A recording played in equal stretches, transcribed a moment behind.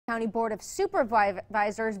County Board of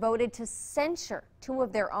Supervisors voted to censure two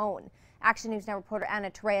of their own. Action News Now reporter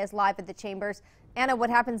Anna Torrea is live at the chambers. Anna, what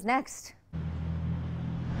happens next?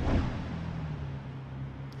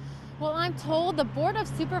 Well, I'm told the Board of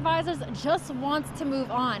Supervisors just wants to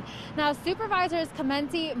move on. Now, Supervisors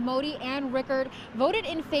Clementi, Modi, and Rickard voted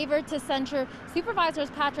in favor to censure Supervisors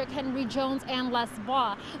Patrick Henry Jones and Les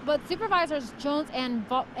Baugh, but Supervisors Jones and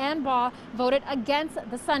Baugh voted against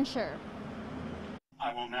the censure.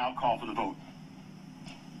 I will now call for the vote.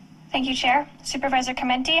 Thank you, Chair. Supervisor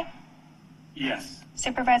Clementi? Yes.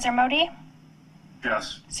 Supervisor Modi?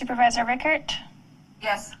 Yes. Supervisor Rickard?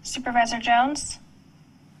 Yes. Supervisor Jones?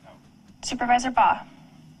 Supervisor Baugh?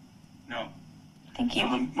 No. Thank you. So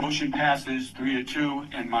the motion passes 3-2,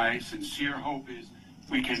 and my sincere hope is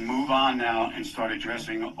we can move on now and start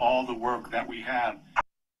addressing all the work that we have.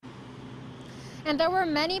 And there were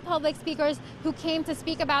many public speakers who came to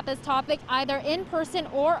speak about this topic, either in person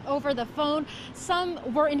or over the phone. Some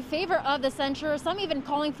were in favor of the censure, some even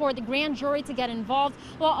calling for the grand jury to get involved,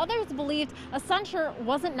 while others believed a censure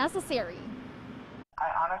wasn't necessary. I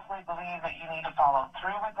honestly believe that you need to follow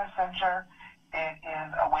through with the censure. It is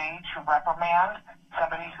a way to reprimand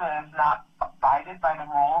somebody who has not abided by the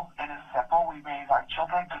rules. It is simple. We raise our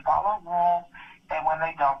children to follow rules, and when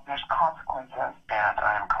they don't, there's consequences. And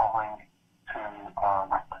I am calling to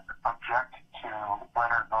object to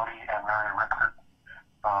Leonard Modi and Mary Rickard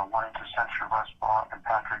wanting to censure Les Baugh and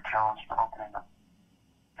Patrick Jones for opening the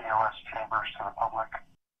BOS chambers to the public.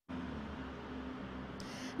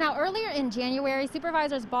 Now, earlier in January,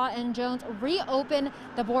 Supervisors Baugh and Jones reopened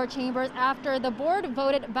the board chambers after the board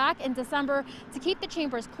voted back in December to keep the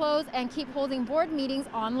chambers closed and keep holding board meetings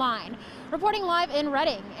online. Reporting live in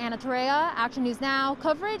Reading, Anna Torrea, Action News Now,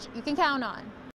 coverage you can count on.